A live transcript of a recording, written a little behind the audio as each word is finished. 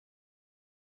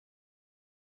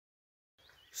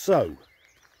So,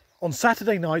 on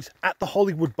Saturday night at the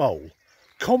Hollywood Bowl,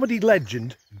 comedy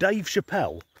legend Dave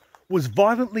Chappelle was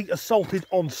violently assaulted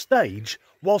on stage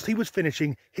whilst he was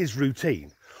finishing his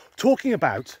routine, talking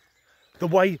about the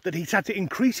way that he's had to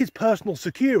increase his personal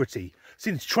security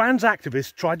since trans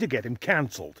activists tried to get him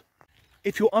cancelled.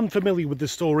 If you're unfamiliar with the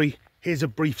story, here's a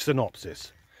brief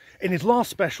synopsis. In his last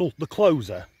special, The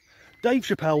Closer, Dave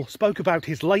Chappelle spoke about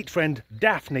his late friend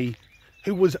Daphne,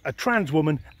 who was a trans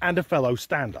woman and a fellow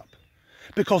stand-up.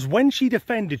 Because when she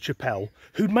defended Chappelle,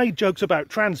 who'd made jokes about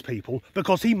trans people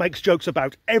because he makes jokes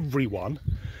about everyone,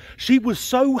 she was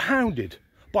so hounded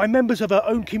by members of her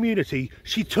own community,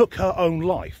 she took her own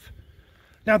life.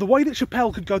 Now, the way that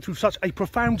Chappelle could go through such a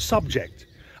profound subject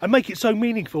and make it so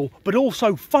meaningful but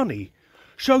also funny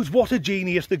shows what a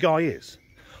genius the guy is.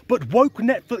 But woke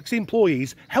Netflix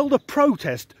employees held a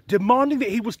protest demanding that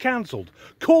he was cancelled,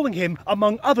 calling him,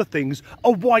 among other things,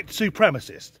 a white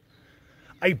supremacist.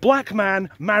 A black man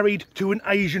married to an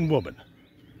Asian woman.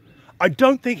 I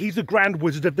don't think he's the Grand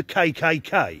Wizard of the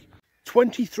KKK.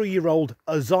 23-year-old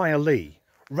Isaiah Lee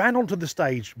ran onto the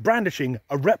stage brandishing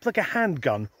a replica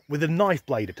handgun with a knife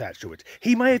blade attached to it.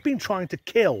 He may have been trying to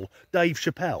kill Dave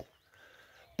Chappelle,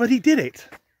 but he did it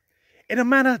in a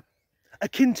manner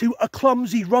akin to a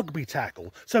clumsy rugby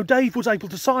tackle, so Dave was able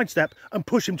to sidestep and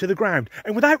push him to the ground,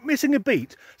 and without missing a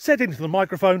beat, said into the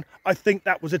microphone, "I think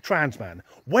that was a trans man."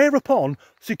 Whereupon,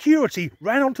 security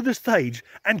ran onto the stage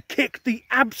and kicked the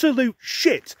absolute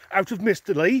shit out of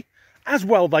Mr. Lee, as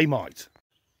well they might.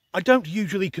 I don't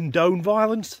usually condone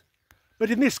violence, but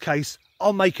in this case,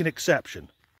 I'll make an exception.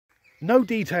 No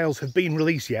details have been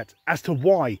released yet as to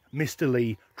why Mr.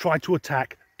 Lee tried to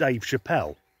attack Dave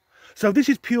Chappelle. So this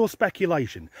is pure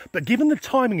speculation, but given the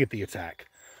timing of the attack,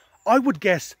 I would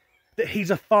guess that he's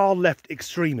a far-left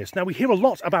extremist. Now, we hear a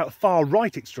lot about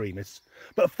far-right extremists,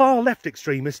 but far-left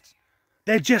extremists,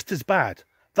 they're just as bad.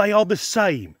 They are the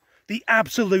same. The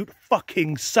absolute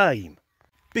fucking same.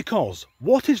 Because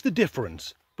what is the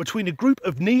difference between a group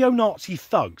of neo-Nazi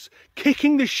thugs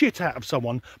kicking the shit out of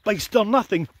someone based on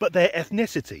nothing but their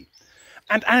ethnicity,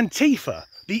 and Antifa,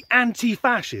 the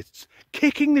anti-fascists,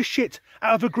 kicking the shit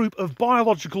out of a group of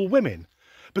biological women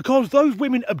because those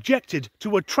women objected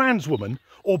to a trans woman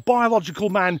or biological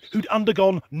man who'd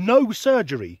undergone no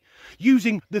surgery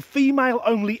using the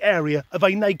female-only area of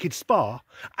a naked spa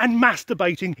and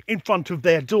masturbating in front of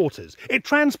their daughters? It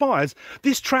transpires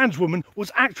this trans woman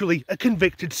was actually a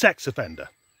convicted sex offender.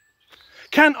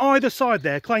 Can either side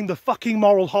there claim the fucking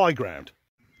moral high ground?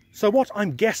 So what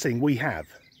I'm guessing we have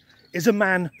is a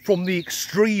man from the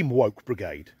extreme woke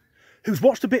brigade who's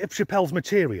watched a bit of Chappelle's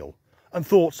material and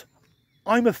thought,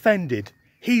 I'm offended,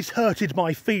 he's hurted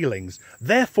my feelings,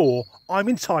 therefore I'm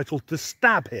entitled to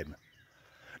stab him.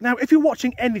 Now, if you're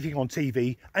watching anything on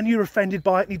TV and you're offended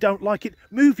by it and you don't like it,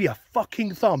 move your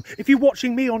fucking thumb. If you're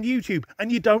watching me on YouTube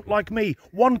and you don't like me,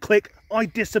 one click, I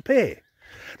disappear.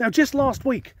 Now, just last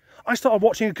week, I started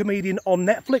watching a comedian on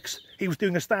Netflix. He was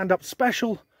doing a stand-up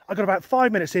special. I got about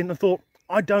 5 minutes in and thought,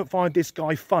 I don't find this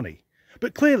guy funny.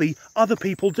 But clearly other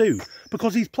people do,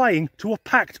 because he's playing to a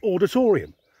packed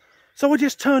auditorium. So I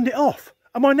just turned it off,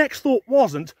 and my next thought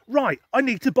wasn't, right, I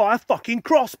need to buy a fucking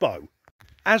crossbow.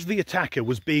 As the attacker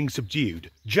was being subdued,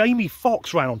 Jamie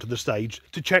Foxx ran onto the stage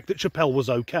to check that Chappelle was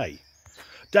okay.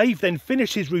 Dave then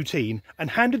finished his routine and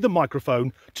handed the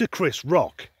microphone to Chris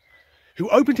Rock, who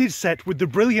opened his set with the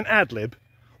brilliant ad-lib,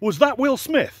 "Was that Will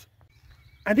Smith?"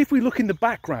 And if we look in the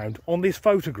background on this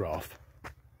photograph,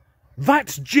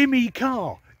 that's Jimmy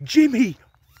Carr, Jimmy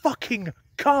fucking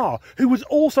Carr, who was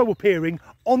also appearing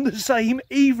on the same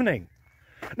evening.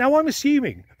 Now, I'm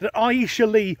assuming that Aisha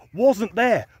Lee wasn't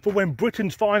there for when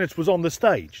Britain's Finest was on the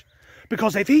stage,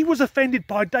 because if he was offended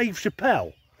by Dave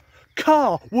Chappelle,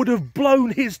 Carr would have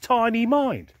blown his tiny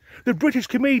mind. The British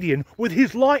comedian with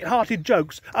his light-hearted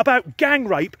jokes about gang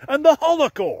rape and the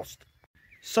Holocaust.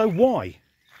 So why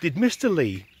did Mr.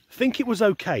 Lee think it was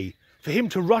okay for him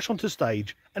to rush onto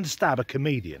stage and stab a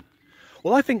comedian?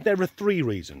 Well, I think there are 3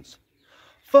 reasons.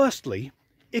 Firstly,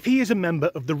 if he is a member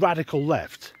of the radical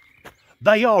left,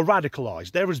 they are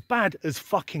radicalised. They're as bad as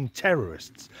fucking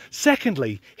terrorists.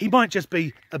 Secondly, he might just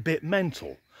be a bit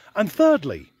mental. And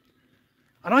thirdly,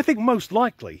 and I think most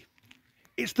likely,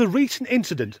 it's the recent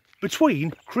incident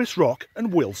between Chris Rock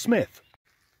and Will Smith.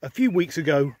 A few weeks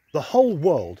ago, the whole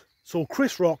world saw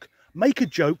Chris Rock make a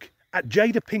joke at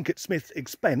Jada Pinkett Smith's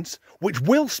expense, which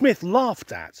Will Smith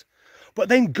laughed at, but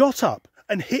then got up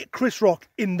and hit Chris Rock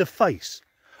in the face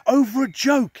over a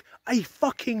joke, a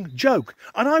fucking joke.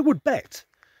 And I would bet,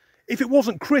 if it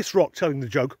wasn't Chris Rock telling the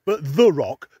joke, but The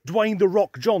Rock, Dwayne The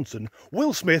Rock Johnson,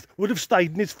 Will Smith would have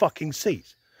stayed in his fucking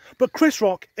seat. But Chris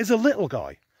Rock is a little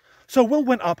guy, so Will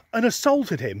went up and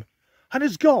assaulted him and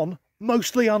has gone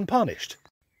mostly unpunished.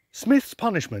 Smith's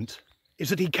punishment is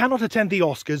that he cannot attend the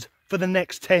Oscars for the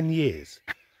next 10 years.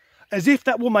 As if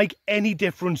that will make any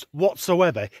difference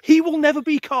whatsoever. He will never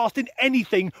be cast in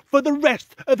anything for the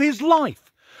rest of his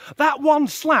life. That one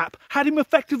slap had him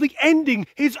effectively ending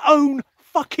his own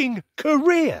fucking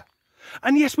career.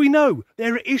 And yes, we know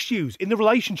there are issues in the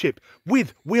relationship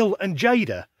with Will and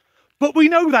Jada, but we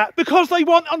know that because they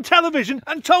went on television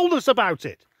and told us about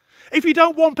it. If you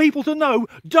don't want people to know,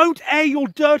 don't air your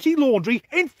dirty laundry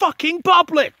in fucking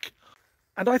public.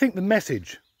 And I think the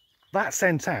message that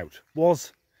sent out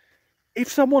was, if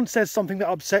someone says something that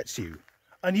upsets you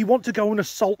and you want to go and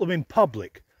assault them in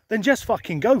public, then just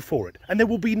fucking go for it and there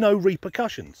will be no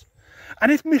repercussions.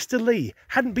 And if Mr. Lee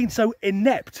hadn't been so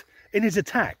inept in his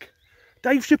attack,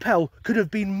 Dave Chappelle could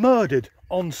have been murdered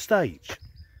on stage.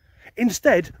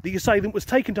 Instead, the assailant was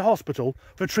taken to hospital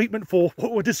for treatment for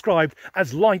what were described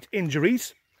as light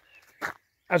injuries.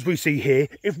 As we see here,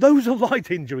 if those are light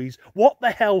injuries, what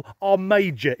the hell are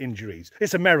major injuries?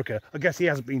 It's America. I guess he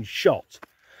hasn't been shot.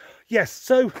 Yes,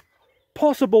 so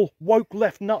possible woke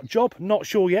left nut job, not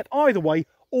sure yet. Either way,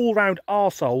 all-round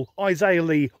arsehole Isaiah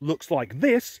Lee looks like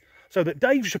this, so that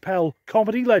Dave Chappelle,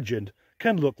 comedy legend,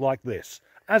 can look like this.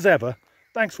 As ever,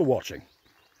 thanks for watching.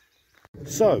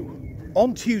 So,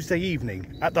 on Tuesday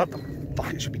evening, at that...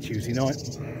 Fuck, it should be Tuesday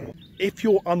night. If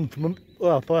you're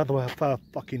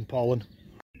fucking pollen.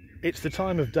 It's the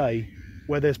time of day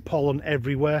where there's pollen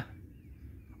everywhere.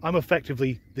 I'm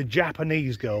effectively the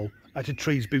Japanese girl at a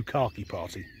tree's bukkake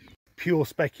party. Pure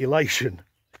speculation.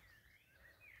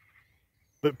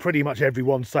 But pretty much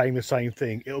everyone's saying the same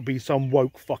thing. It'll be some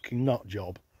woke fucking nut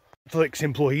job. Netflix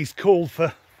employees called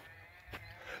for...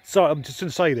 Sorry, I'm just going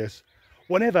to say this.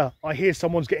 Whenever I hear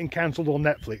someone's getting cancelled on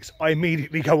Netflix, I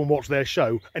immediately go and watch their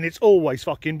show, and it's always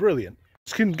fucking brilliant.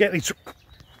 Just couldn't get any...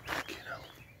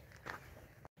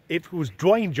 If it was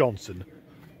Dwayne Johnson,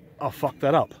 I fucked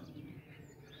that up.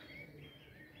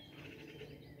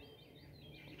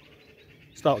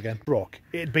 Start again. Rock.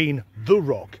 It'd been The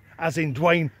Rock, as in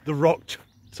Dwayne The Rock.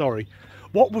 Sorry.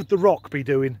 What would The Rock be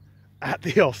doing at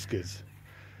the Oscars?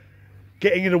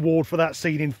 Getting an award for that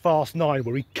scene in Fast 9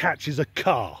 where he catches a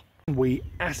car. We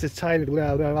ascertained...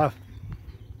 Oh,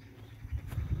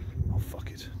 fuck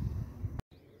it.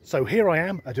 So here I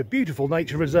am at a beautiful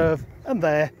nature reserve, and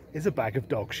there is a bag of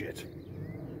dog shit.